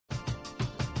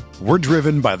We're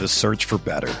driven by the search for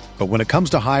better. But when it comes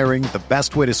to hiring, the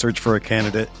best way to search for a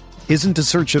candidate isn't to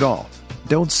search at all.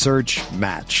 Don't search,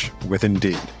 match with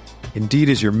Indeed. Indeed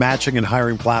is your matching and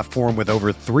hiring platform with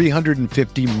over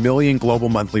 350 million global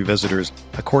monthly visitors,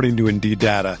 according to Indeed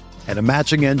data, and a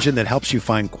matching engine that helps you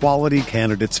find quality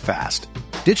candidates fast.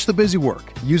 Ditch the busy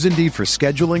work. Use Indeed for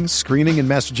scheduling, screening, and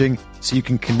messaging so you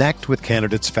can connect with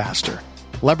candidates faster.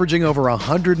 Leveraging over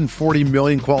 140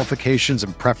 million qualifications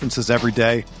and preferences every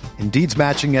day, Indeed's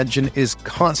matching engine is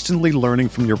constantly learning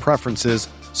from your preferences,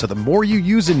 so the more you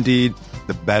use Indeed,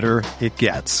 the better it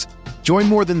gets. Join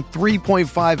more than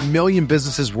 3.5 million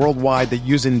businesses worldwide that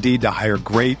use Indeed to hire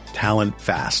great talent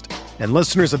fast. And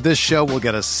listeners of this show will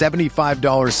get a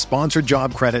 $75 sponsored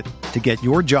job credit to get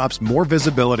your jobs more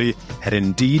visibility at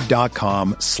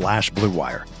Indeed.com/Blue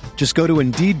Wire. Just go to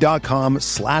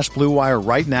Indeed.com/Blue Wire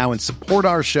right now and support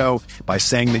our show by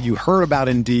saying that you heard about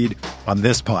Indeed on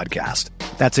this podcast.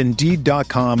 That's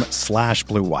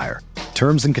Indeed.com/Blue Wire.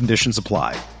 Terms and conditions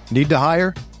apply. Need to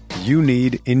hire? You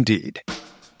need Indeed.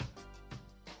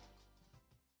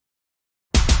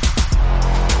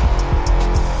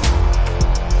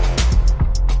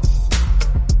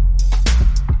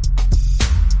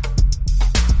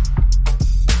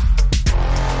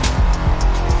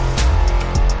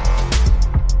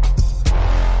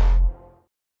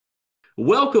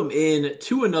 Welcome in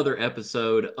to another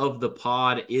episode of The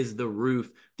Pod is the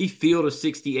Roof, the Field of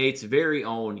 68's very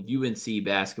own UNC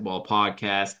basketball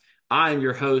podcast. I am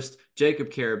your host, Jacob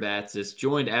Karabatsis,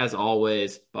 joined as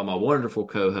always by my wonderful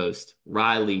co-host,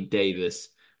 Riley Davis.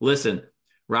 Listen,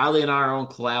 Riley and I are on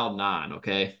cloud nine,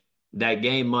 okay? That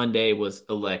game Monday was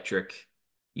electric.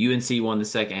 UNC won the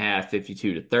second half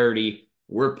 52-30.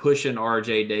 We're pushing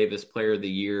RJ Davis Player of the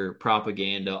Year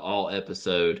propaganda all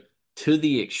episode to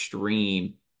the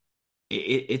extreme.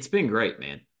 It's been great,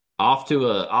 man. Off to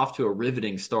a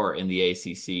riveting start in the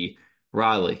ACC.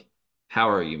 Riley, how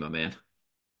are you, my man?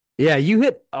 Yeah, you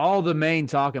hit all the main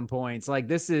talking points. Like,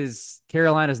 this is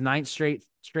Carolina's ninth straight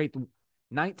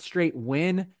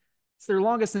win. It's their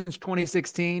longest since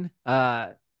 2016.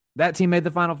 That team made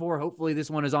the Final Four. Hopefully, this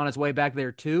one is on its way back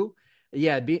there too.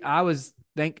 Yeah,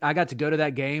 I got to go to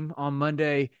that game on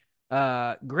Monday.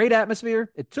 Great atmosphere.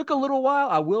 It took a little while.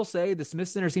 I will say the Smith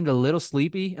Center seemed a little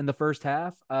sleepy in the first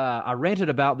half. I ranted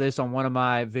about this on one of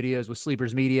my videos with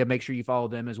Sleepers Media. Make sure you follow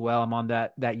them as well. I'm on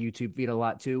that YouTube feed a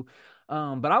lot too.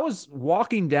 But I was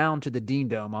walking down to the Dean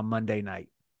Dome on Monday night,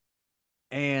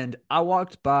 and I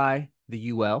walked by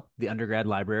the UL, the undergrad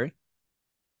library.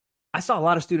 I saw a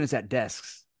lot of students at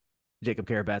desks, Jacob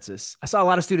Karabatsis. I saw a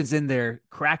lot of students in there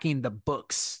cracking the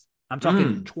books. I'm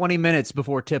talking 20 minutes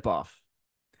before tip-off.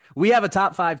 We have a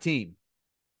top five team.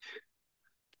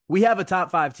 We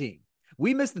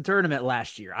missed the tournament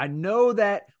last year. I know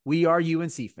that we are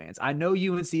UNC fans. I know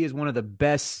UNC is one of the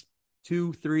best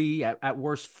 2, 3, at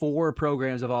worst 4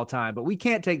 programs of all time, but we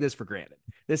can't take this for granted.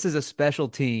 This is a special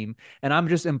team, and I'm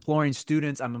just imploring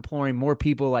students. I'm imploring more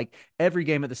people. Like, every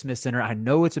game at the Smith Center, I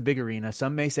know it's a big arena.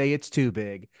 Some may say it's too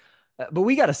big, but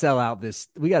we got to sell out this.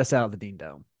 We got to sell out the Dean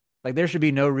Dome. Like, there should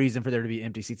be no reason for there to be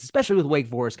empty seats, especially with Wake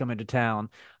Forest coming to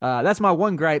town. That's my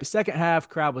one gripe. Second half,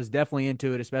 crowd was definitely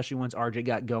into it, especially once RJ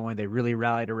got going. They really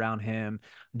rallied around him.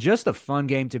 Just a fun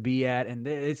game to be at, and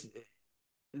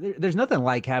there's nothing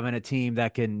like having a team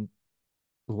that can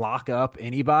lock up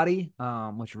anybody,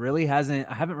 which really I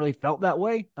haven't really felt that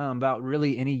way about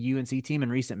really any UNC team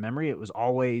in recent memory. It was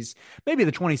always maybe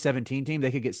the 2017 team. They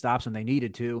could get stops when they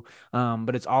needed to,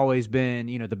 but it's always been,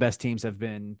 the best teams have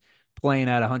been playing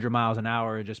at 100 miles an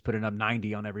hour and just putting up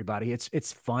 90 on everybody.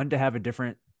 It's fun to have a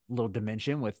different little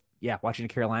dimension with, watching a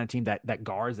Carolina team that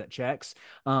guards, that checks,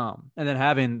 and then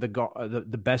having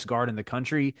the best guard in the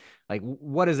country. Like,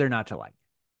 what is there not to like?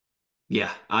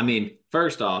 Yeah, I mean,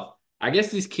 first off, I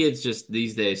guess these kids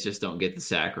these days just don't get the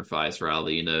sacrifice,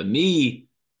 Riley. Me,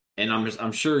 and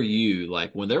I'm sure you,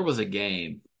 like, when there was a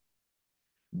game,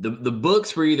 the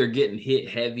books were either getting hit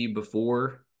heavy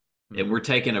before, and we're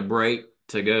taking a break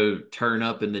to go turn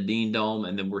up in the Dean Dome,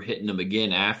 and then we're hitting them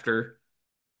again after,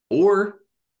 or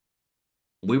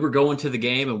we were going to the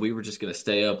game and we were just going to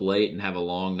stay up late and have a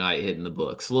long night hitting the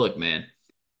books. Look, man,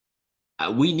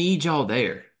 we need y'all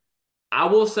there. I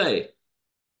will say,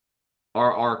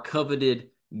 our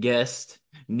coveted guest,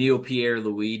 Neil Pierre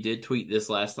Louis, did tweet this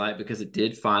last night because it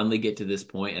did finally get to this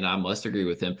point, and I must agree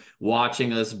with him.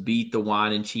 Watching us beat the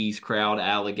wine and cheese crowd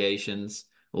allegations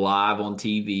live on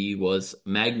TV was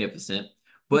magnificent.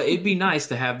 But it'd be nice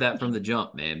to have that from the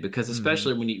jump, man, because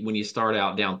especially when you start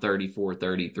out down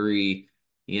 34-33,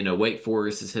 Wake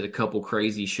Forest has hit a couple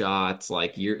crazy shots.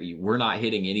 Like, we're not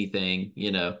hitting anything,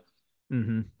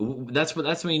 Mm-hmm. That's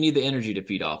when you need the energy to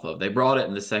feed off of. They brought it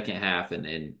in the second half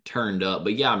and turned up.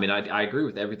 But yeah, I mean, I agree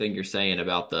with everything you're saying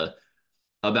about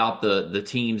the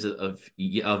teams of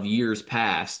years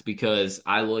past, because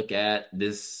I look at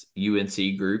this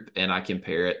UNC group and I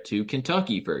compare it to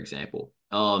Kentucky, for example.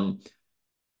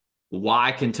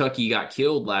 Why Kentucky got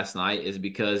killed last night is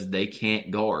because they can't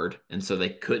guard, and so they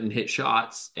couldn't hit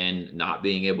shots, and not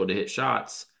being able to hit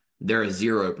shots, they're a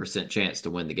 0% chance to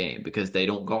win the game because they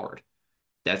don't guard.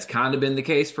 That's kind of been the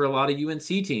case for a lot of UNC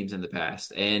teams in the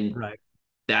past, and Right.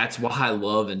 that's why I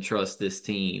love and trust this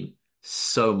team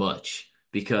so much,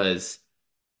 because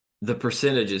the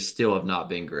percentages still have not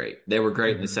been great. They were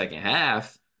great in the Mm-hmm. second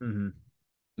half, Mm-hmm.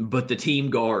 but the team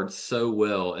guards so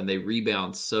well and they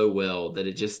rebound so well that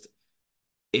it just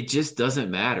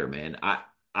doesn't matter, man.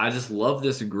 I just love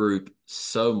this group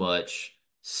so much.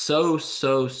 So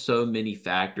many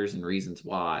factors and reasons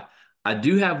why. I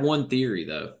do have one theory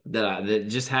though that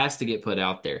just has to get put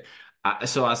out there.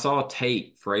 So I saw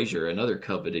Tate Frazier, another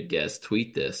coveted guest,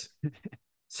 tweet this.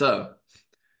 So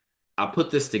I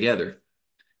put this together.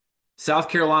 South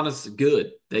Carolina's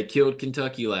good. They killed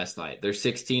Kentucky last night. They're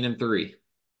 16-3.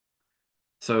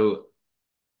 So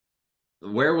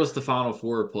where was the Final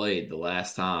Four played the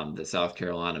last time that South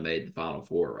Carolina made the Final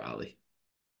Four, Riley?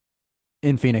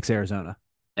 In Phoenix, Arizona.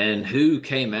 And who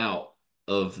came out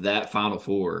of that Final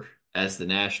Four as the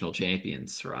national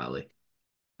champions, Riley?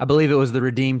 I believe it was the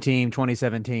Redeem Team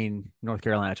 2017 North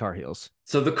Carolina Tar Heels.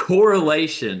 So the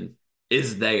correlation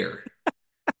is there.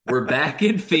 We're back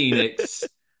in Phoenix,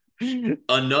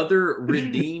 another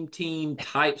Redeem Team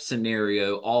type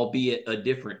scenario, albeit a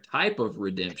different type of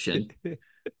redemption.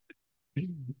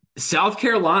 South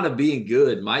Carolina being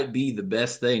good might be the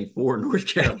best thing for North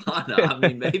Carolina. I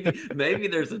mean, maybe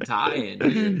there's a tie-in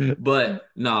here, but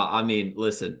no. I mean,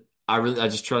 listen, I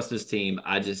just trust this team.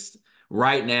 I just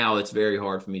right now it's very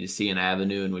hard for me to see an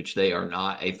avenue in which they are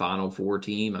not a Final Four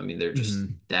team. I mean, they're just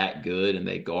Mhm. that good and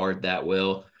they guard that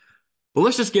well. But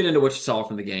let's just get into what you saw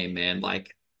from the game, man.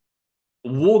 Like,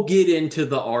 we'll get into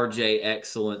the RJ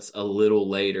excellence a little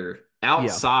later. Yeah.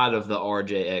 Outside of the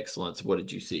RJ excellence, what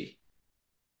did you see?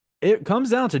 It comes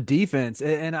down to defense.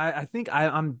 And I think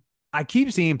I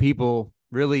keep seeing people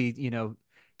really,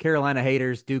 Carolina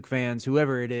haters, Duke fans,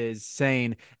 whoever it is,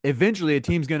 saying eventually a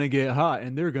team's gonna get hot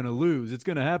and they're gonna lose. It's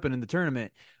gonna happen in the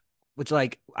tournament. Which,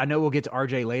 like, I know we'll get to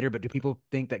RJ later, but do people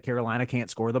think that Carolina can't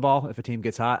score the ball if a team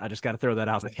gets hot? I just got to throw that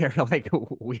out there. Like,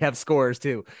 we have scores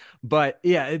too. But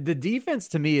yeah, the defense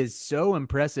to me is so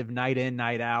impressive night in,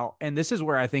 night out. And this is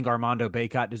where I think Armando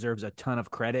Bacot deserves a ton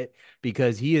of credit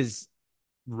because he has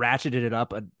ratcheted it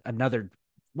up another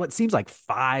what seems like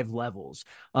 5 levels.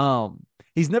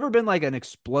 He's never been like an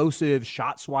explosive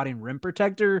shot swatting rim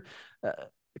protector. Uh,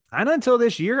 Kind of until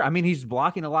this year. I mean, he's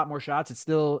blocking a lot more shots.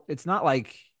 It's not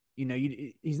like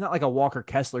he's not like a Walker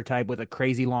Kessler type with a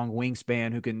crazy long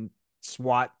wingspan who can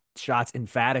swat shots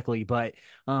emphatically. But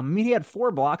I mean, he had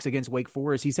 4 blocks against Wake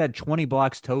Forest. He's had 20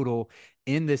 blocks total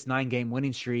in this 9-game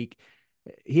winning streak.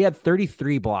 He had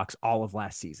 33 blocks all of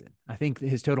last season. I think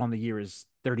his total on the year is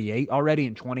 38 already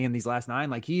and 20 in these last 9.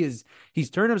 Like he's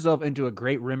turned himself into a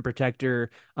great rim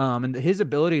protector. And his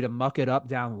ability to muck it up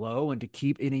down low and to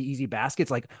keep any easy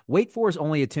baskets. Like Wake Forest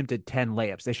only attempted 10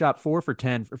 layups. They shot 4 for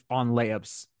 10 on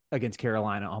layups against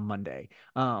Carolina on Monday.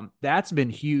 That's been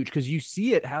huge because you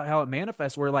see it how it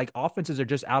manifests where like offenses are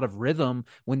just out of rhythm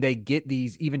when they get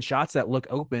these even shots that look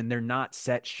open, they're not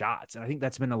set shots. And I think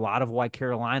that's been a lot of why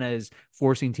Carolina is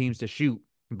forcing teams to shoot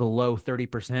below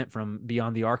 30% from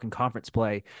beyond the arc in conference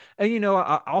play. And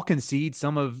I'll concede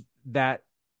some of that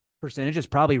percentage is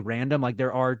probably random. Like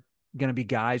there are going to be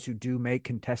guys who do make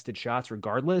contested shots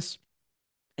regardless.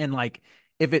 And like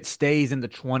if it stays in the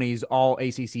 20s all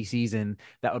ACC season,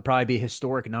 that would probably be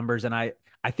historic numbers. And I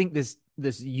think this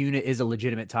unit is a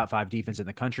legitimate top 5 defense in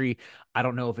the country. I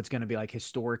don't know if it's going to be like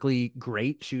historically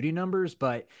great shooting numbers,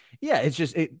 but yeah, it's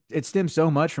just it stems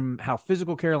so much from how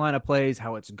physical Carolina plays,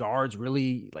 how its guards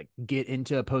really like get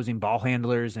into opposing ball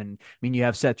handlers. And I mean, you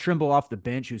have Seth Trimble off the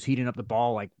bench who's heating up the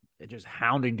ball like just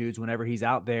hounding dudes whenever he's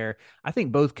out there. I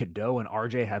think both Cadeau and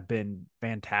RJ have been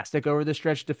fantastic over the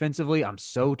stretch defensively. I'm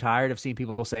so tired of seeing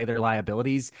people say their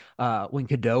liabilities. When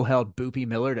Cadeau held Boopy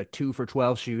Miller to 2 for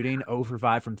 12 shooting, 0 for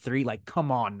 5 from 3, like,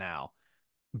 come on now.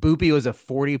 Boopy was a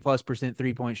 40+%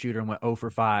 3-point shooter and went 0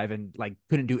 for 5 and like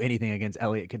couldn't do anything against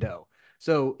Elliot Cadeau.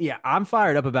 So yeah, I'm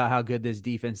fired up about how good this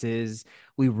defense is.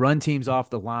 We run teams off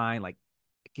the line. Like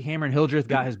Cameron Hildreth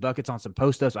got his buckets on some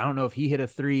post-ups. I don't know if he hit a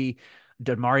three.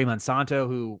 Damari Monsanto,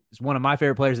 who is one of my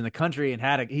favorite players in the country,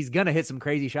 and he's gonna hit some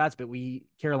crazy shots, but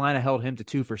Carolina held him to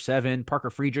 2 for 7.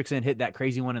 Parker Friedrichsen hit that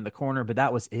crazy one in the corner, but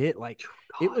that was it. Like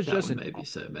it God, was that just one made me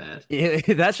so mad.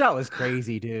 that shot was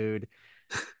crazy, dude.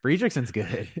 Friedrichsen's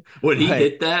good, When he but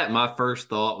hit that, my first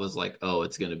thought was like, oh,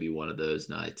 it's going to be one of those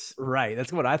nights. right,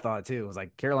 that's what I thought too. It was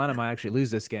like Carolina might actually lose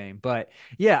this game, but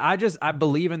yeah, I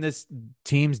believe in this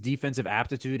team's defensive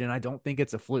aptitude, and I don't think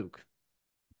it's a fluke.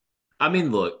 I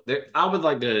mean, look, I would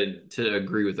like to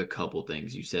agree with a couple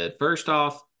things you said. First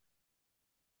off,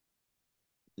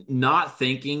 not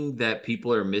thinking that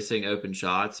people are missing open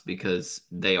shots because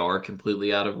they are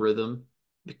completely out of rhythm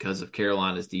because of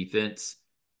Carolina's defense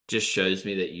just shows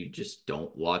me that you just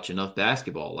don't watch enough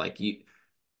basketball. Like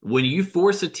when you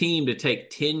force a team to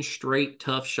take 10 straight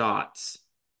tough shots,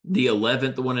 the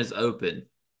 11th one is open,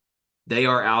 they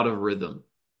are out of rhythm.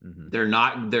 Mm-hmm. They're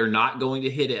not going to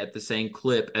hit it at the same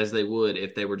clip as they would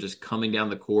if they were just coming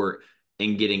down the court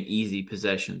and getting easy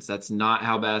possessions. That's not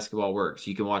how basketball works.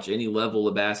 You can watch any level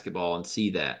of basketball and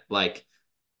see that. Like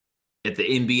at the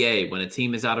NBA, when a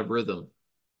team is out of rhythm,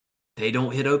 they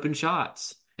don't hit open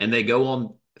shots and they go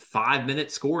on 5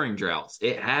 minute scoring droughts.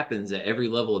 It happens at every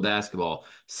level of basketball.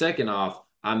 Second off,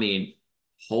 I mean,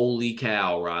 holy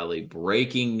cow, Riley,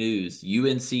 breaking news.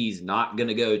 UNC's not going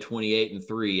to go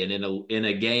 28-3 and in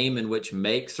a game in which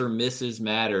makes or misses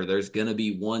matter, there's going to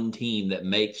be one team that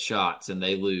makes shots and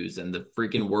they lose and the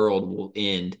freaking world will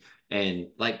end. And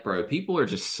like, bro, people are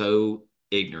just so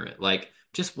ignorant. Like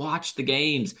just watch the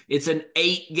games. It's an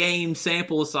 8 game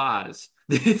sample size.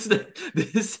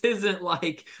 This isn't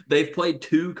like they've played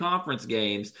 2 conference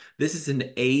games. This is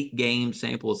an 8 game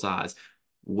sample size.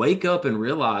 Wake up and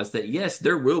realize that yes,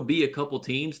 there will be a couple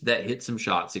teams that hit some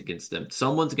shots against them.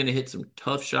 Someone's going to hit some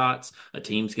tough shots. A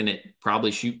team's going to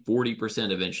probably shoot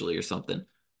 40% eventually or something.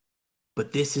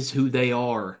 But this is who they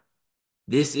are.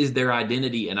 This is their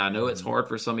identity. And I know it's Mm-hmm. hard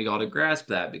for some of y'all to grasp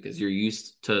that because you're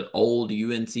used to old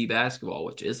UNC basketball,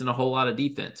 which isn't a whole lot of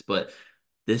defense, but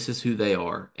this is who they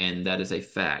are. And that is a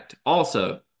fact.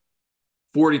 Also,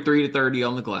 43-30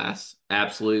 on the glass.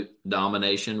 Absolute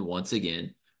domination once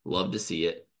again. Love to see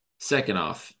it. Second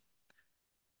off,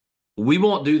 we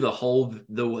won't do the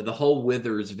whole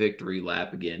Withers victory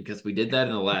lap again because we did that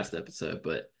in the last episode.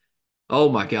 But oh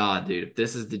my God, dude, if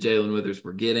this is the Jalen Withers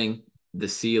we're getting, the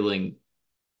ceiling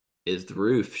is the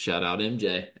roof. Shout out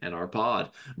MJ and our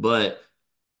pod. But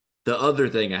the other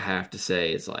thing I have to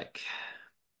say is like,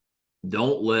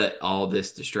 don't let all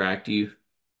this distract you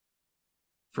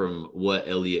from what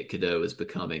Elliot Cadeau is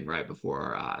becoming right before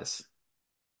our eyes.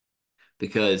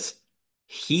 Because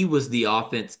he was the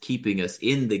offense keeping us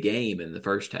in the game in the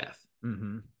first half.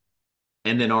 Mm-hmm.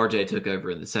 And then RJ took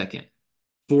over in the second.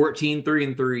 14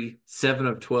 3-3, 7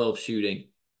 of 12 shooting.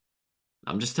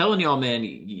 I'm just telling y'all, man,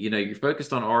 you're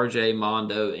focused on RJ,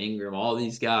 Mondo, Ingram, all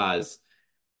these guys.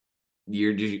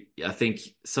 I think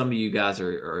some of you guys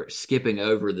are skipping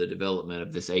over the development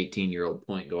of this 18-year-old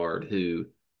point guard who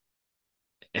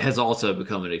has also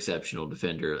become an exceptional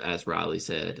defender, as Riley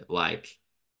said. Like,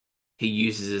 he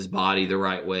uses his body the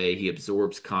right way. He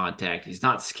absorbs contact. He's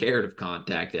not scared of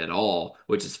contact at all,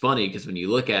 which is funny because when you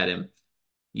look at him,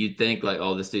 you'd think like,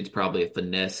 oh, this dude's probably a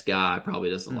finesse guy.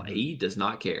 Probably doesn't like. Mm-hmm. He does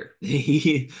not care.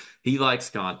 He likes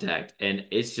contact, and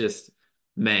it's just,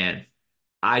 man,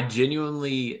 I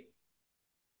genuinely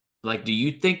like. Do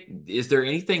you think is there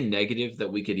anything negative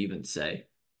that we could even say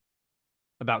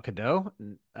About Cadeau?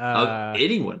 of Uh,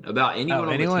 anyone about oh, anyone on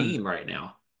the anyone? team right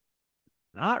now?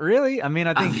 Not really. I mean,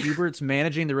 I think I, Hubert's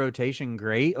managing the rotation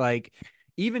great. Like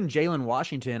even Jalen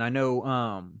Washington, I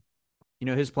know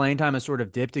his playing time has sort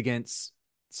of dipped against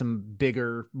some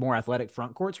bigger, more athletic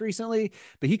front courts recently,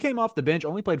 but he came off the bench,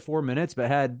 only played 4 minutes, but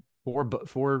had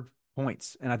 4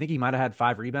 points. And I think he might have had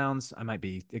 5 rebounds. I might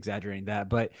be exaggerating that,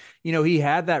 but he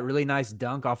had that really nice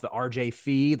dunk off the RJ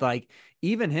feed. Like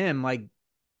even him, like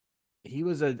he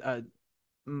was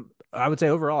I would say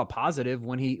overall a positive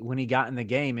when he got in the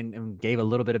game and gave a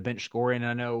little bit of bench scoring. And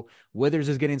I know Withers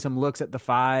is getting some looks at the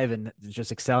 5 and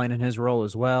just excelling in his role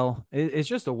as well. It's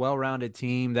just a well-rounded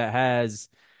team that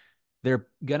they're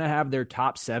gonna have their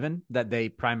top 7 that they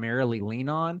primarily lean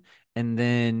on, and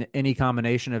then any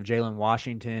combination of Jalen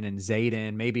Washington and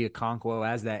Zayden, maybe a Okonkwo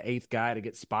as that 8th guy to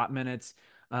get spot minutes.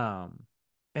 Um,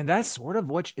 and that's sort of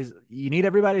what is you need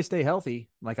everybody to stay healthy.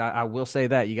 Like I will say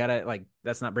that you gotta like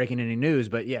that's not breaking any news,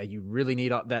 but yeah, you really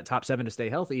need that top 7 to stay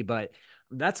healthy. But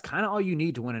that's kind of all you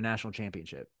need to win a national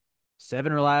championship.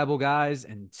 7 reliable guys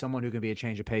and someone who can be a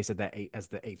change of pace at that 8 as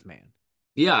the 8th man.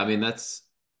 yeah, I mean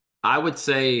I would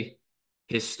say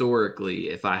historically,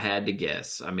 if I had to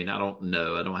guess, I mean, I don't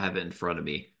know. I don't have it in front of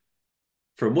me.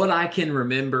 From what I can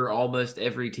remember, almost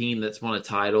every team that's won a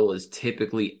title is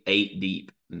typically 8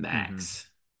 deep Mm-hmm. max.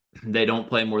 They don't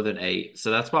play more than 8.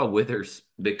 So that's why Withers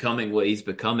becoming what he's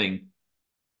becoming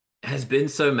has been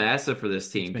so massive for this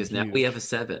It's team been because now we have a huge.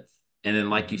 7th. And then,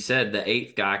 like you Mm-hmm. said, the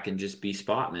 8th guy can just be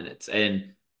spot minutes.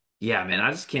 And yeah, man,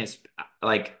 I just can't,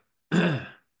 like,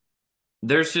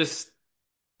 there's just,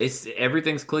 it's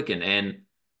everything's clicking. And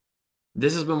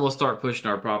this is when we'll start pushing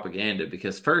our propaganda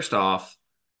because, first off,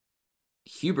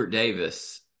 Hubert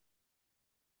Davis,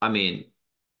 I mean,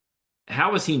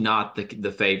 how is he not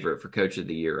the favorite for coach of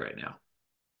the year right now?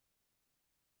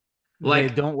 They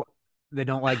Like, don't they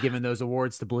don't like giving those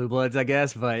awards to blue bloods, I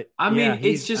guess, but I yeah, mean,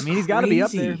 it's just he's got to be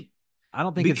up there. crazy I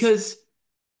don't think it's because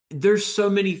there's so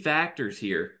many factors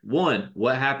here. One,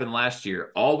 what happened last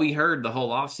year? All we heard the whole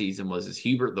offseason was, is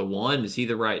Hubert the one? Is he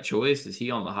the right choice? Is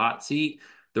he on the hot seat?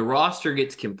 The roster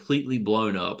gets completely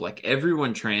blown up. Like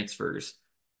everyone transfers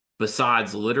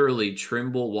besides literally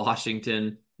Trimble,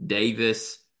 Washington,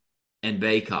 Davis, and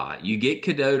Baycott. You get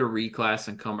Cadeau to reclass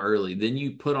and come early. Then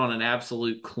you put on an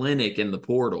absolute clinic in the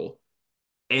portal.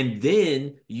 And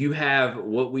then you have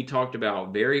what we talked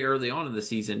about very early on in the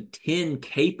season, 10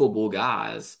 capable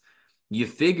guys. You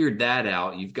figured that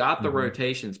out. You've got the Mhm.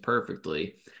 rotations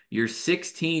perfectly. You're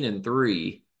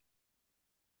 16-3.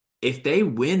 If they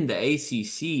win the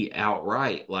ACC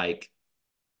outright, like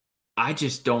I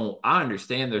just don't I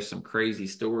understand there's some crazy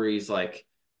stories like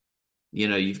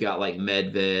you've got like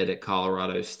Medved at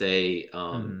Colorado State.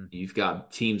 Mhm. You've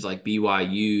got teams like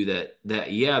BYU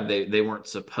that yeah, they weren't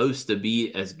supposed to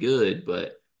be as good,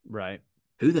 but Right.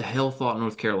 who the hell thought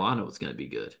North Carolina was going to be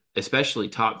good, especially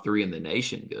top 3 in the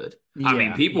nation good? I mean,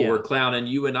 Yeah, people were yeah. clowning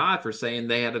you and I for saying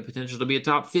they had the potential to be a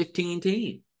top 15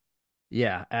 team.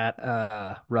 Yeah,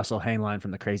 at Russell Hainline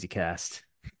from the Crazy Cast.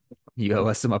 You owe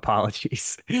us some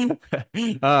apologies.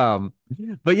 um,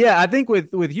 but yeah, I think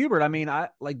with Hubert, I mean, I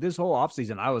like this whole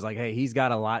offseason, I was like, hey, he's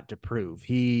got a lot to prove.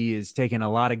 He is taking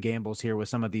a lot of gambles here with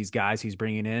some of these guys he's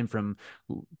bringing in from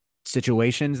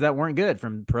situations that weren't good,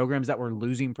 from programs that were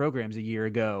losing programs a year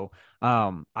ago.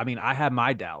 I mean, I had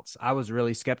my doubts. I was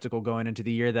really skeptical going into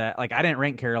the year that like I didn't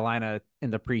rank Carolina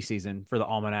in the preseason for the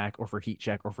Almanac or for Heat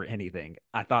Check or for anything.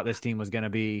 I thought this team was going to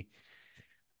be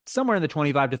somewhere in the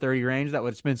 25 to 30 range that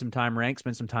would spend some time ranked,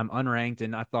 spend some time unranked.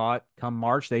 And I thought come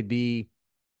March, they'd be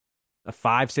a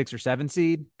 5, 6, or 7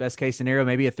 seed, best case scenario,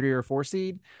 maybe a 3 or 4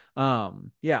 seed.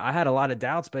 Yeah, I had a lot of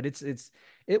doubts, but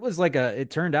it was like it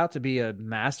turned out to be a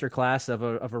masterclass of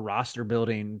a roster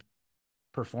building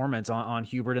performance on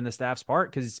Hubert and the staff's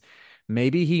part. Cause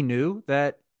maybe he knew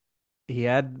that he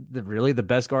had really the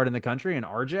best guard in the country in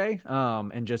RJ,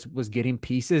 and just was getting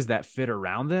pieces that fit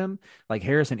around them. Like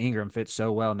Harrison Ingram fits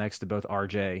so well next to both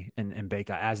RJ and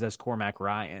Bacot, as does Cormac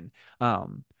Ryan.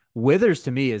 Withers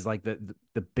to me is like the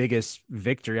biggest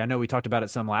victory. I know we talked about it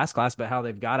some last class, but how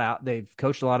they've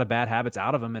coached a lot of bad habits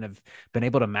out of him and have been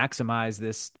able to maximize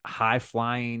this high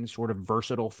flying sort of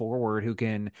versatile forward who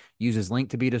can use his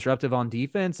length to be disruptive on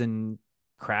defense and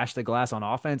crash the glass on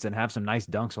offense and have some nice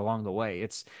dunks along the way.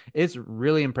 It's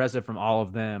really impressive from all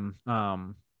of them.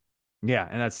 Yeah,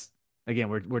 and that's again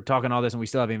we're talking all this and we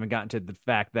still haven't even gotten to the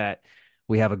fact that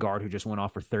we have a guard who just went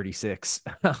off for 36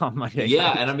 on Monday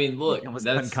Yeah, and I night mean, look, and was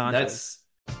that's unconscious.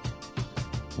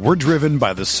 that's We're driven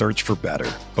by the search for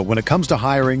better. But when it comes to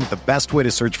hiring, the best way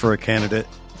to search for a candidate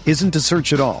isn't to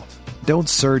search at all. Don't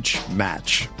search,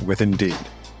 match with Indeed.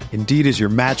 Indeed is your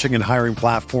matching and hiring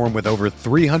platform with over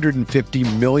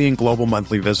 350 million global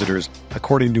monthly visitors,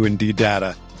 according to Indeed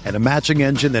data, and a matching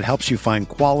engine that helps you find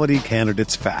quality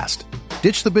candidates fast.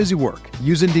 Ditch the busy work.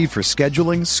 Use Indeed for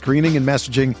scheduling, screening, and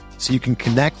messaging so you can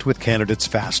connect with candidates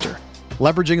faster.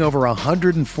 Leveraging over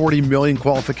 140 million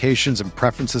qualifications and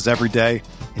preferences every day,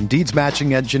 Indeed's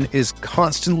matching engine is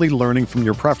constantly learning from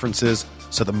your preferences,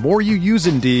 so the more you use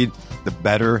Indeed, the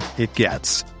better it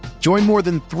gets. Join more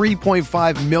than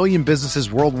 3.5 million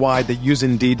businesses worldwide that use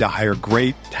Indeed to hire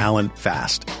great talent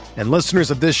fast. And listeners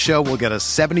of this show will get a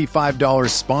 $75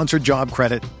 sponsored job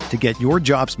credit to get your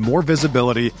jobs more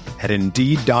visibility at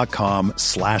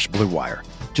Indeed.com/Blue Wire.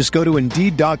 Just go to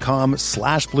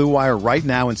Indeed.com/Blue Wire right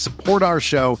now and support our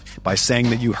show by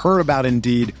saying that you heard about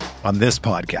Indeed on this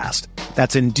podcast.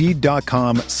 That's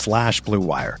Indeed.com/Blue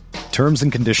Wire. Terms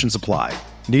and conditions apply.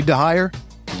 Need to hire?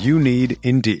 You need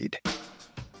Indeed.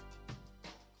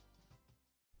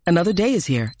 Another day is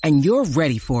here, and you're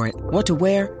ready for it. What to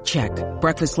wear? Check.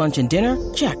 Breakfast, lunch, and dinner?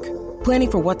 Check.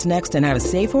 Planning for what's next and how to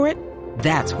save for it?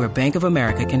 That's where Bank of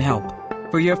America can help.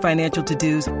 For your financial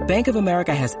to-dos, Bank of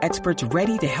America has experts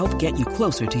ready to help get you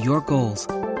closer to your goals.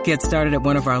 Get started at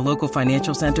one of our local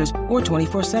financial centers or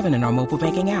 24/7 in our mobile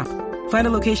banking app. Find a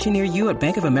location near you at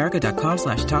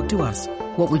bankofamerica.com/talktous.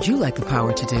 What would you like the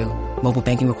power to do? Mobile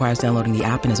banking requires downloading the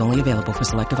app and is only available for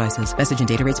select devices. Message and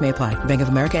data rates may apply. Bank of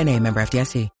America N.A., member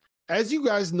FDIC. As you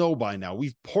guys know by now,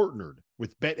 we've partnered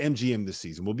with BetMGM this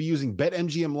season. We'll be using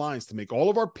BetMGM lines to make all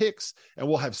of our picks, and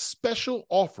we'll have special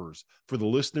offers for the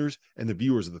listeners and the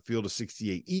viewers of the Field of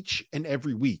 68 each and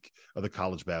every week of the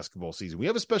college basketball season. We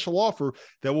have a special offer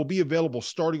that will be available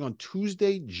starting on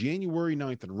Tuesday, January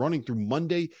 9th and running through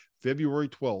Monday, February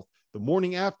 12th, the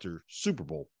morning after Super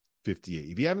Bowl 58.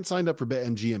 If you haven't signed up for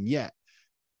BetMGM yet,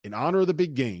 in honor of the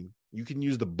big game, you can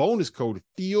use the bonus code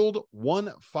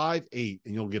FIELD158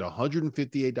 and you'll get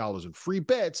 $158 in free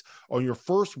bets on your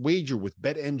first wager with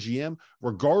BetMGM,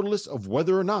 regardless of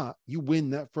whether or not you win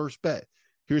that first bet.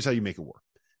 Here's how you make it work.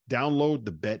 Download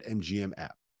the BetMGM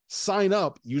app. Sign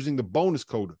up using the bonus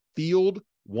code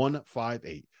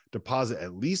FIELD158. Deposit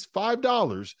at least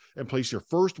 $5 and place your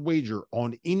first wager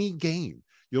on any game.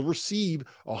 You'll receive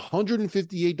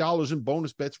 $158 in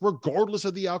bonus bets regardless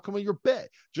of the outcome of your bet.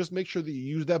 Just make sure that you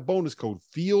use that bonus code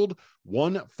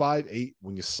FIELD158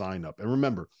 when you sign up. And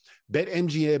remember,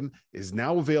 BetMGM is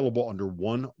now available under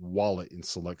one wallet in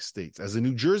select states. As a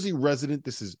New Jersey resident,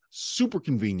 this is super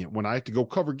convenient when I have to go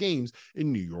cover games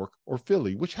in New York or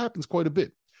Philly, which happens quite a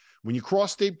bit. When you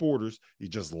cross state borders, you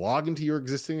just log into your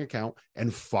existing account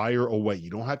and fire away. You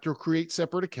don't have to create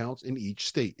separate accounts in each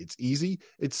state. It's easy,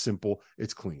 it's simple,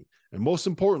 it's clean. And most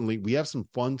importantly, we have some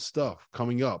fun stuff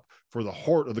coming up for the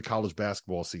heart of the college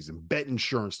basketball season. Bet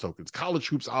insurance tokens, college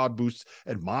hoops odd boosts,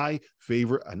 and my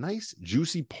favorite, a nice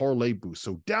juicy parlay boost.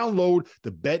 So download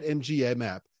the BetMGM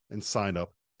app and sign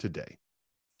up today.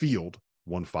 Field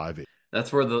 158.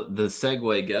 That's where the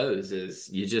segue goes, is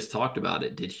you just talked about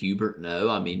it. Did Hubert know?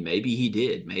 I mean, maybe he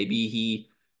did. Maybe he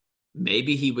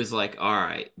was like, all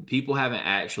right, people haven't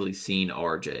actually seen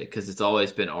RJ because it's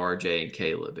always been RJ and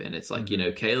Caleb. And it's like,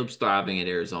 Caleb's thriving in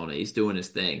Arizona. He's doing his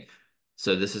thing.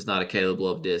 So this is not a Caleb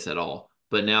Love diss at all.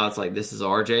 But now it's like, this is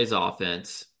RJ's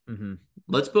offense. Mm-hmm.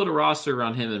 Let's build a roster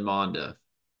around him and Monda.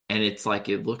 And it's like,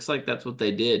 it looks like that's what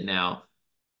they did. Now,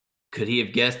 could he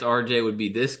have guessed RJ would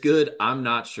be this good? I'm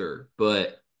not sure.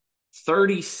 But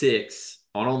 36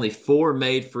 on only 4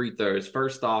 made free throws.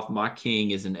 First off, my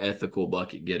king is an ethical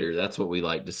bucket getter. That's what we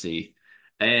like to see.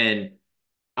 And,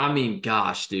 I mean,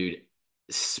 gosh, dude,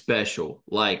 special.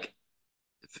 Like,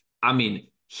 I mean,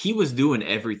 he was doing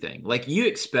everything. Like, you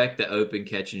expect the open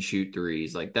catch and shoot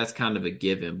threes. Like, that's kind of a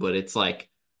given. But it's like,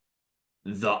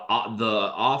 the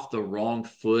off the wrong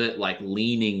foot, like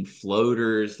leaning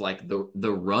floaters, like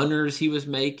the runners he was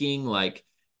making, like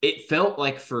it felt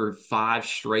like for 5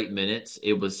 straight minutes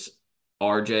it was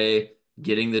RJ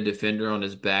getting the defender on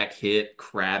his back hip,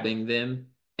 crabbing them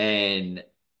and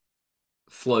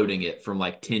floating it from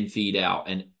like 10 feet out,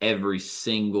 and every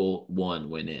single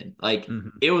one went in. Like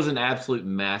It was an absolute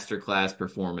masterclass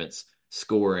performance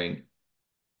scoring.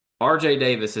 RJ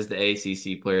Davis is the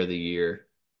ACC Player of the Year.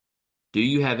 Do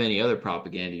you have any other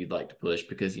propaganda you'd like to push?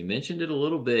 Because you mentioned it a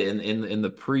little bit in the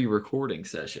pre-recording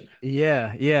session.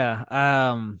 Yeah.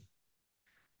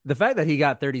 The fact that he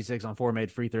got 36 on 4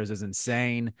 made free throws is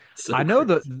insane. So I know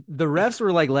crazy. the refs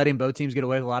were like letting both teams get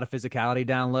away with a lot of physicality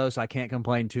down low, so I can't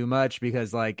complain too much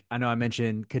because like I know I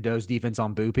mentioned Cadeau's defense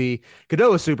on Boopy. Cadeau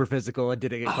was super physical and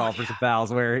didn't get called for some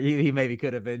fouls where he maybe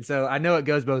could have been. So I know it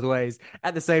goes both ways.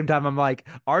 At the same time, I'm like,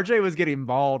 RJ was getting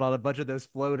mauled on a bunch of those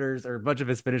floaters or a bunch of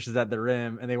his finishes at the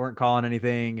rim, and they weren't calling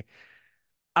anything.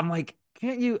 I'm like,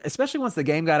 can't you, especially once the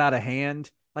game got out of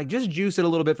hand, like just juice it a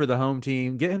little bit for the home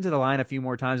team, get him to the line a few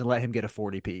more times and let him get a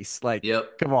 40 piece. Like,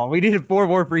 Yep. come on, we needed 4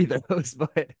 more free throws.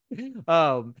 But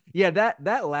yeah,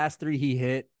 that last 3 he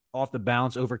hit off the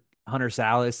bounce over Hunter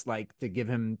Salas, like to give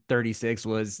him 36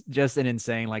 was just an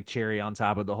insane like cherry on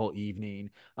top of the whole evening.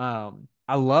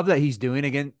 I love that he's doing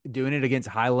it against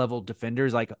high level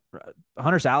defenders. Like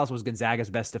Hunter Salas was Gonzaga's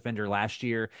best defender last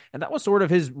year, and that was sort of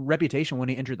his reputation when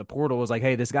he entered the portal. Was like,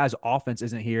 hey, this guy's offense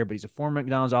isn't here, but he's a former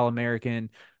McDonald's All-American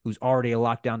who's already a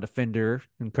lockdown defender.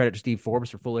 And credit to Steve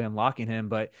Forbes for fully unlocking him.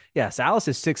 But yeah, Salas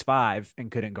is 6'5"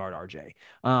 and couldn't guard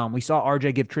RJ. We saw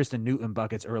RJ give Tristan Newton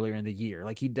buckets earlier in the year.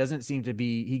 Like he doesn't seem to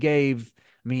be. He gave.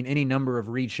 I mean, any number of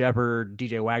Reed Shepherd,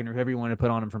 DJ Wagner, whoever you want to put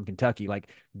on him from Kentucky, like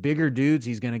bigger dudes,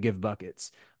 he's going to give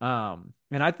buckets. And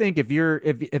I think if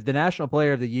the national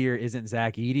player of the year isn't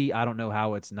Zach Edey, I don't know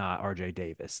how it's not RJ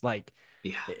Davis. Like,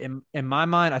 yeah, in my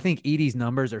mind, I think Edey's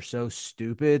numbers are so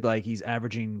stupid. Like he's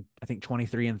averaging, I think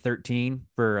 23 and 13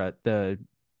 for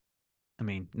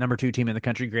number 2 team in the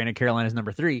country. Granted, Carolina's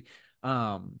number 3. It's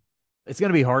going to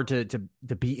be hard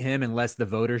to beat him unless the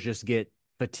voters just get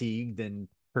fatigued and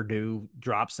Purdue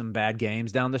dropped some bad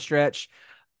games down the stretch.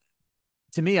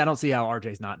 To me, I don't see how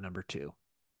RJ's not number 2.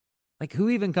 Like, who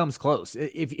even comes close?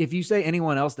 If you say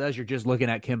anyone else does, you're just looking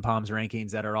at Kim Palm's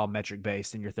rankings that are all metric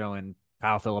based, and you're throwing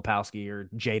Kyle Filipowski or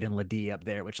Jaden Ledee up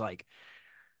there, which, like,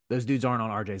 those dudes aren't on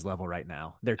RJ's level right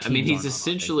now. Their I mean, teams he's aren't on RJ's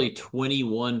essentially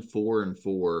level.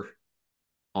 21-4-4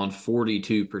 on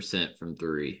 42% from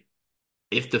three.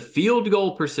 If the field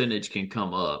goal percentage can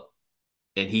come up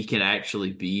and he can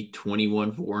actually be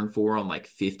 21-4-4 on like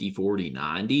 50, 40,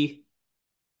 90,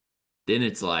 then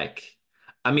it's like,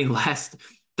 I mean, last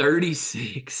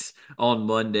 36 on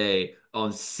Monday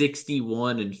on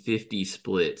 61 and 50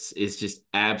 splits is just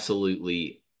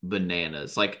absolutely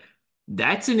bananas. Like,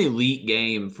 that's an elite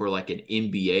game for like an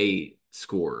NBA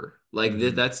scorer. Like,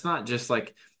 that's not just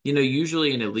like,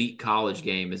 usually an elite college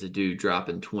game is a dude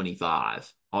dropping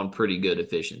 25 on pretty good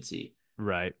efficiency.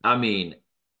 Right. I mean,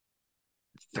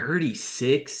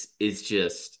 36 is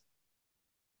just,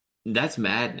 that's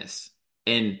madness.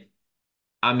 And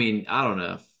I mean, I don't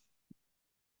know.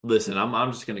 Listen,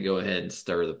 I'm just gonna go ahead and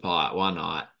stir the pot. Why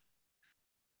not?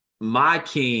 My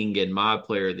king and my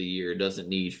player of the year doesn't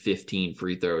need 15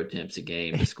 free throw attempts a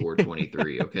game to score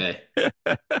 23, okay?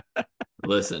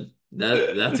 Listen,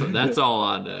 that's all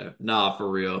I know. Nah, for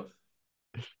real.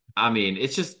 I mean,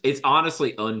 it's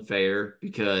honestly unfair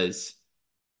because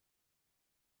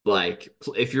like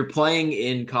if you're playing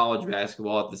in college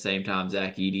basketball at the same time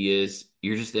Zach Edey is,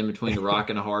 you're just in between a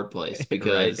rock and a hard place Right.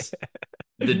 because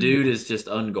the dude is just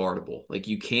unguardable. Like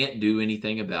you can't do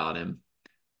anything about him.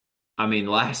 I mean,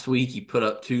 last week he put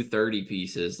up 230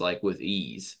 pieces like with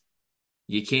ease.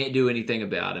 You can't do anything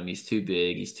about him. He's too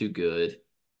big. He's too good.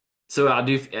 So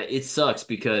it sucks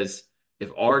because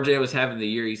if RJ was having the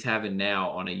year he's having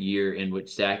now on a year in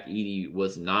which Zach Edey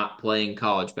was not playing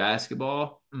college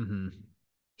basketball,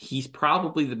 he's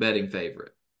probably the betting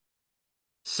favorite.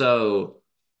 So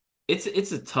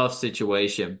it's a tough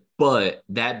situation. But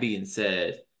that being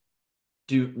said,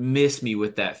 dude, miss me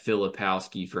with that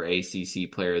Filipowski for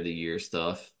ACC Player of the Year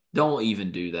stuff. Don't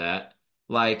even do that.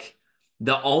 Like,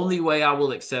 the only way I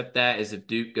will accept that is if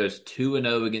Duke goes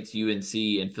 2-0 against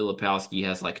UNC and Filipowski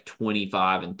has like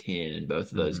 25 and 10 in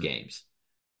both of those games.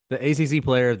 The ACC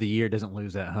Player of the Year doesn't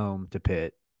lose at home to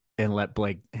Pitt and let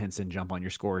Blake Henson jump on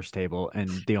your scorers table, and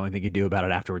the only thing you do about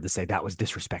it afterward is say that was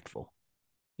disrespectful.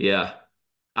 Yeah.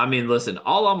 I mean, listen,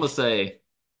 all I'm going to say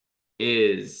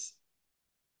is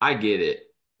I get it.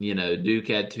 Duke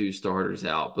had two starters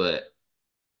out, but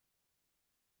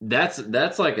that's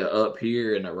like a up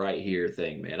here and a right here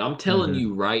thing, man. I'm telling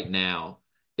you right now,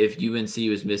 if UNC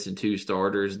was missing two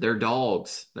starters, they're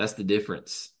dogs. That's the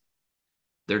difference.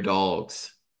 They're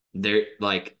dogs. They're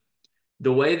like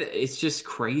the way that it's just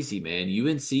crazy, man.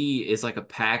 UNC is like a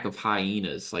pack of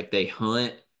hyenas. Like they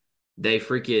hunt, they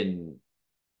freaking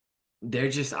they're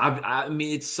just I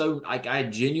mean it's so like I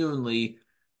genuinely,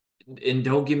 and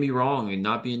don't get me wrong and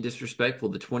not being disrespectful,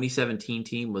 the 2017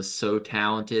 team was so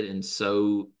talented and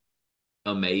so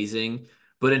amazing.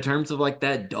 But in terms of like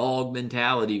that dog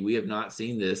mentality, we have not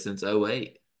seen this since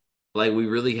 '08. Like we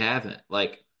really haven't.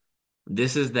 Like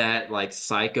this is that like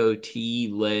psycho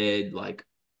T led, like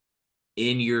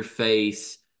in your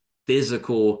face,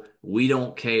 physical, we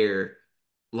don't care.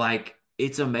 Like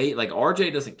it's amazing. Like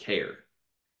RJ doesn't care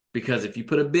because if you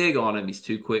put a big on him, he's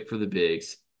too quick for the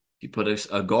bigs. If you put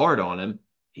a guard on him,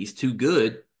 he's too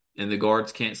good and the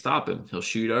guards can't stop him. He'll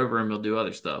shoot over him, he'll do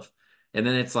other stuff. And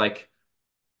then it's like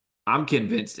I'm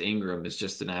convinced Ingram is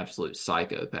just an absolute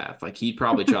psychopath. Like he'd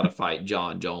probably try to fight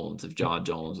John Jones if John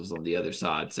Jones was on the other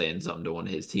side saying something to one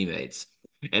of his teammates.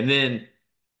 And then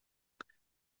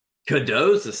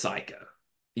Cadeau's a psycho.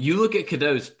 You look at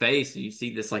Cadeau's face and you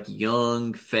see this like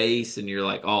young face and you're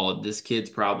like, oh, this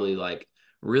kid's probably like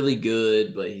really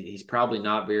good, but he's probably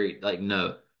not very like,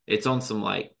 no, it's on some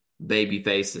like baby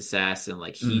face assassin.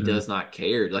 Like he does not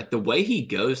care. Like the way he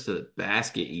goes to the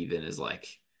basket even is like,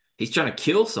 he's trying to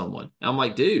kill someone. And I'm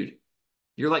like, dude,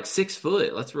 you're like 6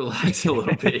 foot. Let's relax a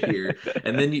little bit here.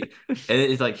 And then and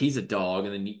it's like, he's a dog.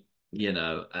 And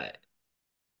then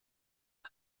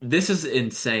this is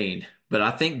insane, but I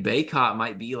think Baycott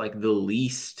might be like the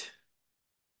least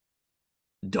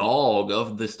dog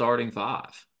of the starting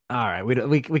five. All right,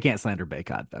 we can't slander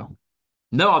Baycott though.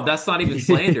 No, that's not even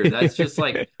slander. That's just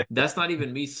like that's not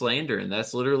even me slandering.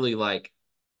 That's literally like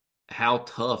how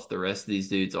tough the rest of these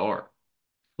dudes are.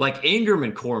 Like Ingram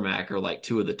and Cormac are like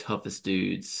two of the toughest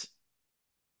dudes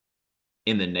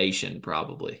in the nation,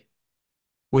 probably.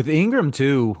 With Ingram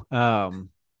too, yeah,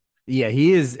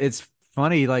 he is. It's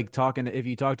funny, like if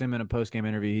you talk to him in a post game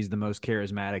interview, he's the most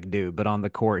charismatic dude. But on the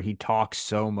court, he talks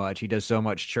so much. He does so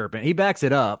much chirping. He backs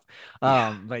it up.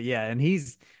 Yeah. But yeah, and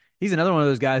he's another one of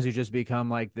those guys who just become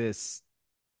like this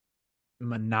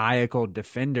maniacal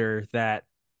defender that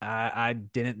I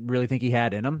didn't really think he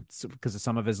had in him because of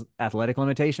some of his athletic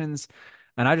limitations.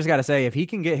 And I just got to say, if he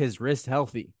can get his wrist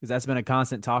healthy, because that's been a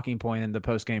constant talking point in the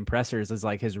post game pressers, is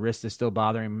like his wrist is still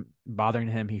bothering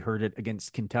him. He hurt it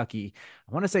against Kentucky.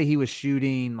 I want to say he was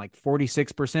shooting like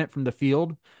 46% from the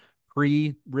field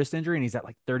pre wrist injury, and he's at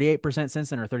like 38% since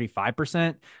then, or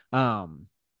 35%.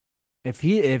 If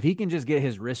he can just get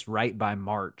his wrist right by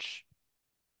March,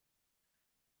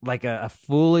 like a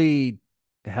fully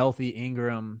healthy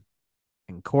Ingram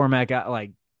and Cormac out,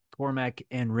 like Cormac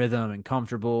in rhythm and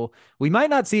comfortable. We might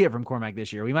not see it from Cormac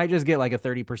this year. We might just get like a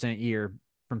 30% year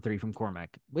from three from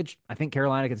Cormac, which I think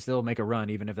Carolina can still make a run,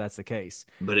 even if that's the case.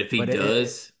 But if he But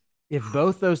does, if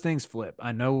both those things flip,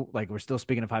 I know like we're still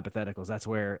speaking of hypotheticals. That's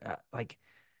where like,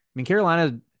 I mean,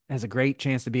 Carolina has a great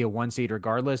chance to be a 1 seed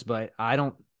regardless, but I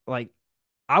don't like,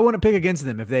 I wouldn't pick against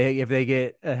them if they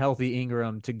get a healthy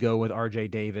Ingram to go with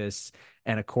RJ Davis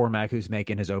and a Cormac who's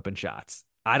making his open shots.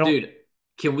 I don't. dude,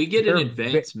 can we get an They're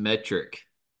advanced metric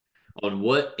on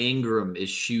what Ingram is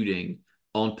shooting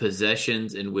on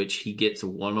possessions in which he gets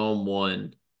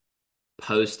one-on-one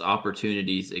post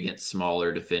opportunities against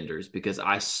smaller defenders? Because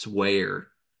I swear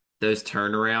those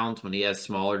turnarounds when he has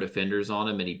smaller defenders on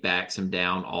him and he backs him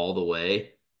down all the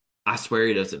way, I swear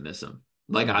he doesn't miss them.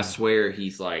 Like, I swear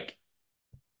he's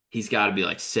got to be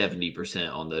like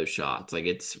 70% on those shots. Like,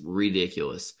 it's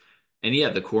ridiculous. And yeah,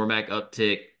 the Cormac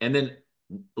uptick. And then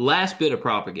last bit of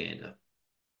propaganda.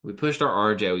 We pushed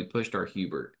our RJ, we pushed our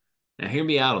Hubert. Now, hear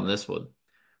me out on this one.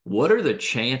 What are the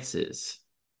chances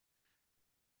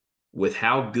with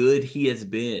how good he has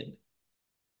been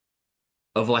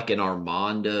of like an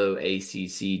Armando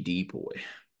ACC DPOY?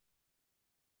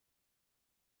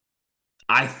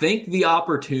 I think the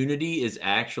opportunity is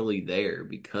actually there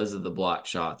because of the block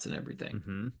shots and everything.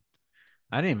 Mm-hmm.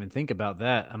 I didn't even think about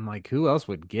that. I'm like, who else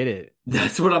would get it?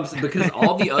 That's what I'm saying. Because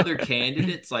all the other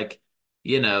candidates, like,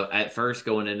 at first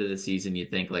going into the season, you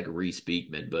think like Reese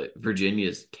Beekman, but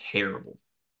Virginia's terrible.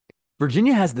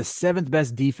 Virginia has the seventh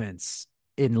best defense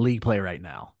in league play right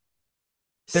now.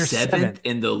 They're Seventh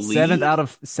in the league?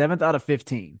 Seventh out of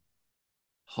 15.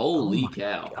 Holy Oh my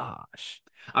cow. gosh.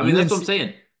 I mean, that's what I'm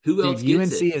saying. Who else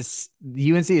gets it?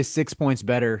 UNC is 6 points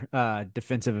better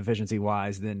defensive efficiency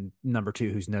wise than number 2,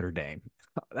 who's Notre Dame.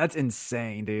 That's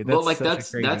insane, dude. Well, That's like such a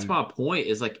that's crazy my point.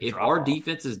 Is like if drop our off.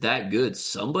 defense is that good,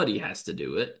 somebody has to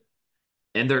do it,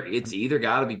 and it's either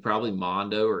got to be probably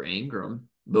Mondo or Ingram.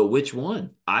 But which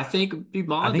one? I think it'd be I think you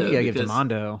Mondo gotta give it to because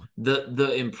Mondo.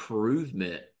 the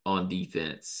improvement on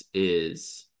defense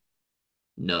is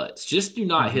nuts. Just do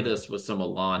not hit us with some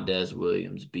Alondes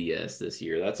Williams BS this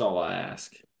year. That's all I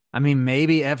ask. I mean,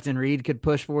 maybe Efton Reed could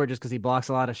push for it just because he blocks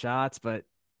a lot of shots. But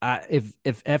if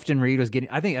Efton Reed was getting,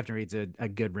 I think Efton Reed's a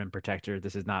good rim protector.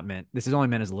 This is only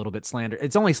meant as a little bit slander.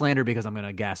 It's only slander because I'm going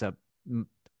to gas up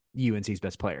UNC's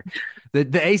best player. The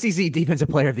ACC Defensive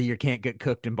Player of the Year can't get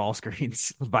cooked in ball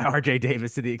screens by RJ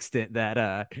Davis to the extent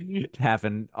that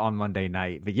happened on Monday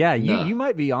night. But yeah, No. you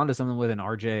might be onto something with an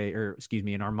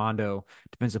an Armando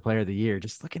Defensive Player of the Year.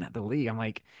 Just looking at the league, I'm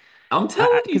like, I'm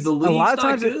telling you, the league's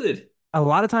not good. A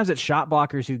lot of times it's shot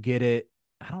blockers who get it.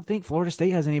 I don't think Florida State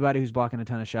has anybody who's blocking a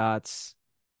ton of shots.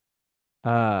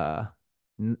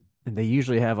 They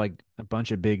usually have like a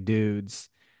bunch of big dudes.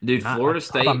 Dude, Not Florida like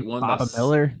State won by Baba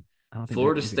Miller. I don't think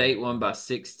Florida State won by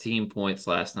 16 points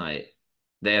last night.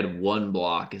 They had one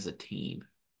block as a team.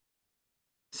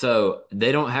 So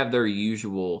they don't have their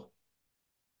usual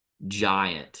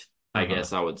giant, I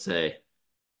guess I would say.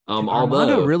 Armando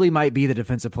Although really might be the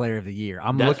defensive player of the year.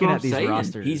 I'm that's looking what at I'm these saying.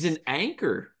 rosters. He's an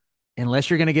anchor. Unless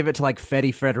you're going to give it to like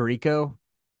Fetty Federico,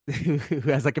 who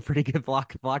has like a pretty good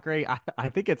block rate. I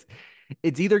think it's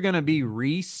either going to be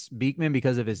Reese Beekman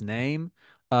because of his name,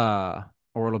 or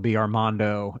it'll be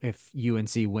Armando if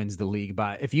UNC wins the league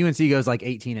if UNC goes like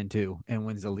 18-2 and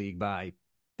wins the league by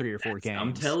 3 or 4 games.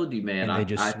 I'm telling you, man. And they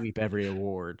just sweep every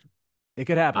award. It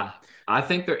could happen. I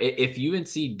think if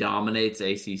UNC dominates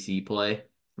ACC play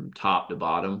from top to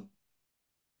bottom,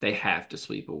 they have to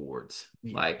sweep awards.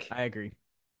 Yeah, I agree.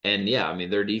 And yeah, I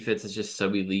mean, their defense is just so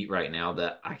elite right now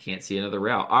that I can't see another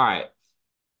route. All right.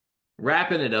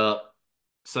 Wrapping it up.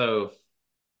 So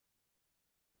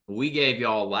we gave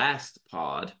y'all last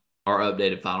pod our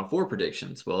updated Final Four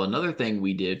predictions. Well, another thing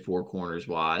we did Four Corners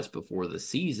wise before the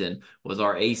season was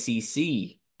our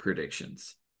ACC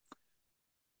predictions.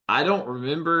 I don't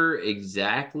remember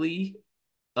exactly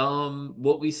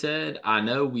what we said. I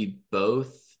know we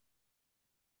both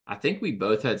I think we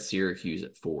both had Syracuse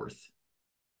at 4th,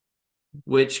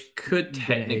 which could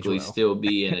Didn't age technically well. still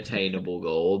be an attainable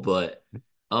goal, but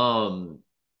um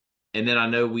and then I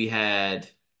know we had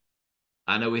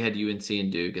UNC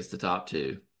and Duke as the top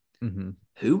two. Hmm.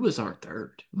 Who was our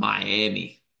third?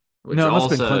 Miami, which No, it must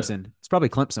have been also Clemson. It's probably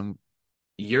Clemson.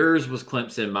 yours was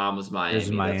Clemson, mine was Yours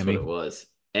is Miami. That's what Miami. it was.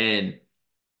 And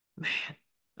man,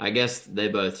 I guess they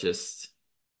both just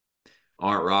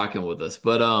aren't rocking with us.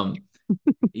 But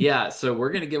yeah, so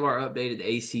we're gonna give our updated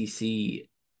ACC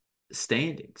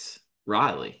standings.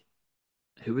 Riley,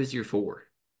 who is your four?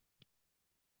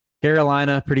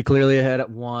 Carolina pretty clearly ahead at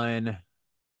 1.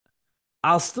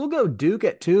 I'll still go Duke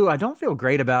at 2. I don't feel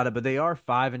great about it, but they are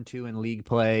 5-2 in league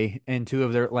play, and two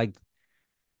of their like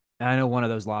I know one of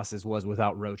those losses was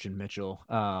without Roach and Mitchell.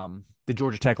 The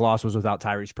Georgia Tech loss was without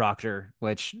Tyrese Proctor,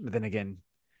 which then again,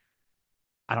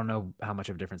 I don't know how much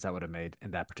of a difference that would have made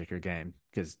in that particular game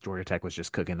because Georgia Tech was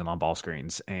just cooking them on ball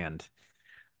screens, and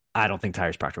I don't think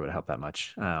Tyrese Proctor would have helped that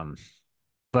much.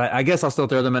 But I guess I'll still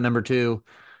throw them at number 2.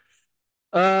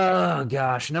 Oh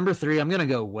gosh, number 3, I'm gonna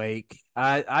go Wake.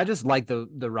 I just like the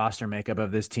roster makeup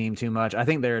of this team too much. I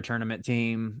think they're a tournament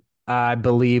team. I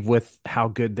believe with how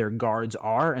good their guards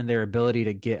are and their ability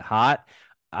to get hot,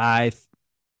 I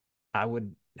I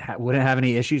wouldn't have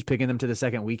any issues picking them to the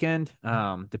second weekend.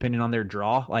 Depending on their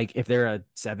draw. Like if they're a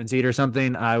 7 seed or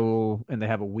something, I will, and they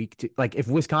have a week to like if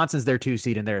Wisconsin's their 2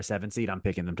 seed and they're a 7 seed, I'm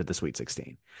picking them to the Sweet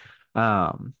 16.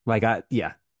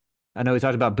 Yeah, I know we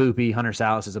talked about Boopy. Hunter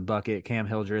Salas is a bucket. Cam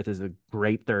Hildreth is a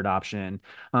great third option.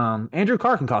 Andrew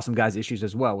Carr can cause some guys issues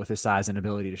as well with his size and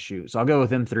ability to shoot. So I'll go with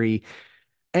them 3.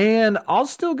 And I'll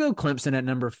still go Clemson at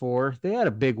number 4. They had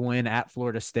a big win at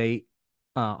Florida State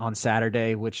on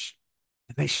Saturday, which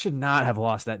they should not have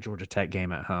lost that Georgia Tech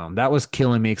game at home. That was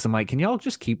killing me because I'm like, can y'all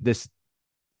just keep this?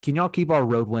 Can y'all keep our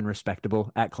road win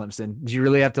respectable at Clemson? Do you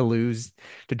really have to lose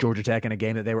to Georgia Tech in a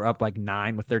game that they were up like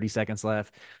 9 with 30 seconds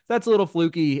left? That's a little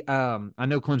fluky. I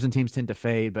know Clemson teams tend to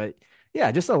fade, but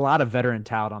yeah, just a lot of veteran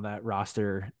talent on that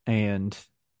roster, and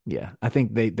yeah, I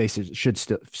think they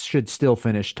should still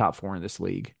finish top 4 in this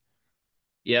league.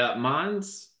 Yeah,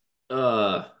 mine's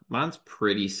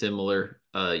pretty similar.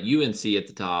 UNC at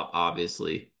the top,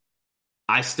 obviously.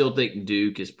 I still think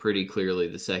Duke is pretty clearly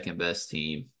the second best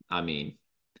team. I mean,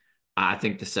 I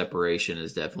think the separation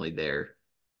is definitely there.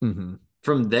 Mm-hmm.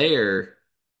 From there,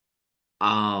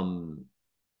 um,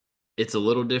 it's a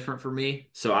little different for me.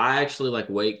 So I actually like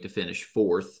Wake to finish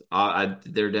 4th.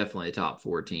 They're definitely a top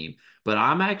 4 team, but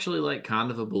I'm actually like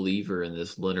kind of a believer in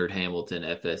this Leonard Hamilton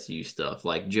FSU stuff.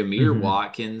 Like Jameer Mm-hmm.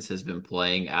 Watkins has been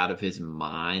playing out of his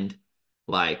mind,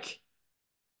 like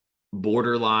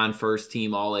borderline first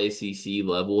team all ACC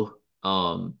level.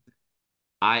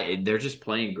 They're just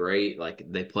playing great. Like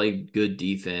they play good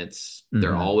defense.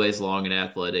 They're Mm-hmm. always long and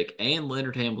athletic. And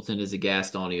Leonard Hamilton is a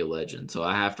Gastonia legend, so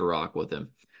I have to rock with him.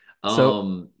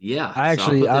 So Yeah, I so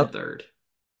I'll actually put I them third.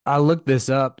 I looked this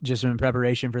up just in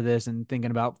preparation for this and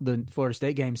thinking about the Florida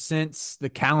State game. Since the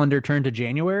calendar turned to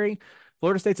January,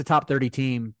 Florida State's a top 30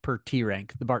 team per T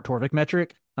rank, the Bart Torvik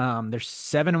metric. They're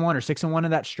 7-1 or 6-1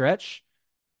 in that stretch.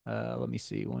 Let me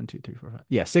see. 1, 2, 3, 4, 5.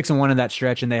 Yeah, 6-1 in that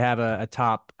stretch, and they have a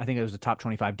top, I think it was a top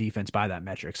 25 defense by that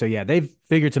metric. So yeah, they've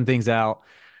figured some things out.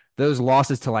 Those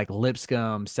losses to like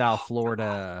Lipscomb, South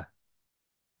Florida,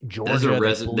 Those are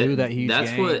Georgia, they blew that huge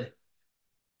that's game. what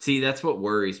see, that's what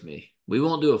worries me. We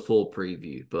won't do a full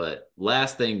preview, but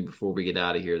last thing before we get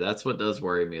out of here, that's what does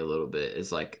worry me a little bit.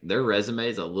 Is like their resume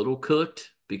is a little cooked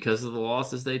because of the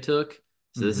losses they took.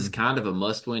 So this is Hmm. kind of a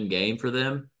must-win game for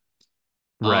them.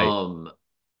 Right. Um,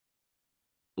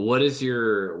 what's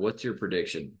your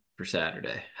prediction for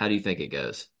Saturday? How do you think it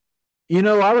goes?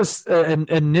 I was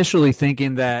initially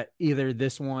thinking that either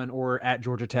this one or at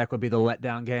Georgia Tech would be the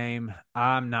letdown game.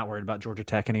 I'm not worried about Georgia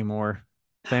Tech anymore.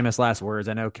 Famous last words.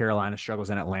 I know Carolina struggles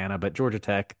in Atlanta, but Georgia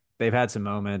Tech, they've had some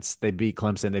moments. They beat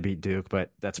Clemson, they beat Duke,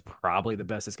 but that's probably the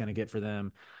best it's going to get for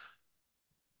them.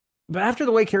 But after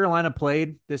the way Carolina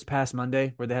played this past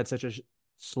Monday, where they had such a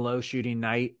slow shooting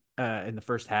night in the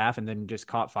first half and then just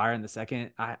caught fire in the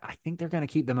second, I think they're going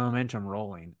to keep the momentum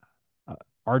rolling.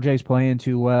 RJ's playing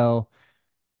too well.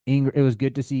 It was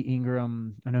good to see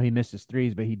Ingram. I know he missed his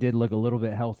threes, but he did look a little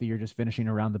bit healthier, just finishing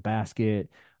around the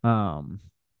basket. Um,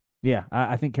 yeah,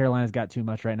 I think Carolina's got too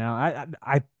much right now.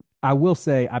 I will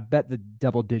say I bet the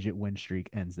double digit win streak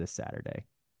ends this Saturday.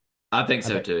 I think I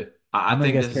so bet too. I'm I gonna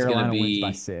think guess this is going to Carolina wins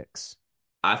by be. 6.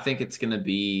 I think it's going to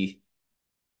be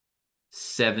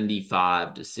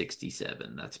 75 to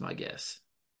 67. That's my guess.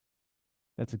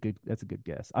 That's a good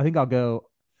guess. I think I'll go.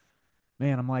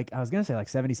 Man, I'm like, I was gonna say like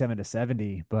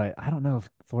 77-70, but I don't know if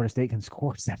Florida State can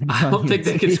score 70 I on don't think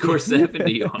they can score UNC.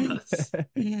 70 on us.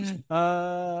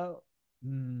 uh,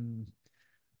 hmm.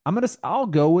 I'll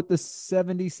go with the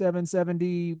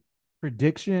 77-70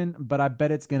 prediction, but I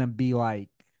bet it's gonna be like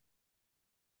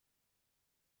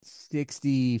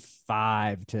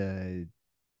 65-61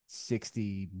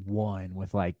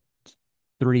 with like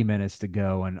 3 minutes to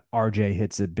go, and RJ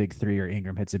hits a big three or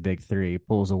Ingram hits a big three,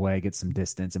 pulls away, gets some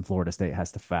distance, and Florida State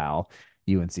has to foul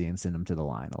UNC and send them to the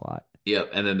line a lot. Yep,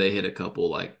 and then they hit a couple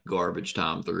like garbage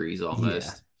time threes Yeah.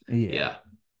 almost. Yeah. Yeah,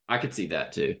 I could see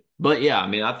that too. But yeah, I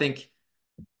mean, I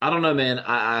don't know, man.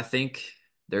 I think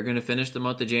they're going to finish the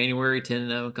month of January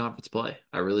 10-0 in conference play.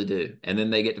 I really do. And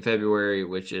then they get to February,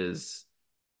 which is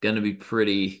going to be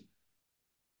pretty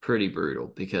brutal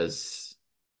because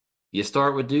you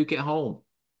start with Duke at home,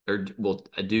 or well,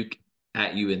 a Duke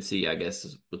at UNC, I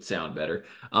guess would sound better.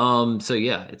 So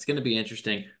yeah, it's going to be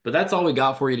interesting. But that's all we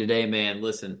got for you today, man.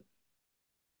 Listen,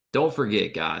 don't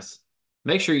forget, guys,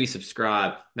 make sure you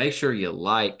subscribe, make sure you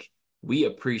like. We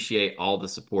appreciate all the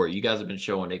support. You guys have been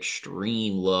showing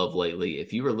extreme love lately.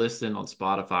 If you were listening on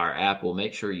Spotify or Apple,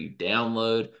 make sure you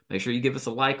download. Make sure you give us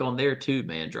a like on there too,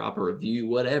 man. Drop a review,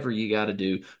 whatever you got to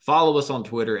do. Follow us on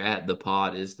Twitter at The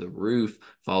Pod is the Roof.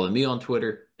 Follow me on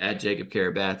Twitter at Jacob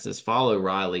Karabatsis. Follow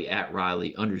Riley at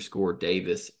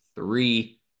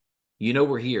Riley_Davis3. You know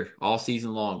we're here all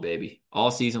season long, baby. All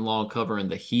season long covering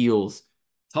the heels,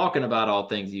 talking about all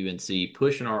things UNC,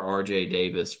 pushing our RJ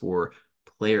Davis for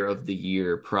Player of the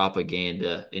Year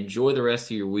propaganda. Enjoy the rest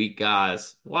of your week,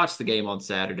 guys. Watch the game on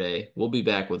Saturday. We'll be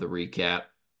back with a recap.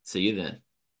 See you then.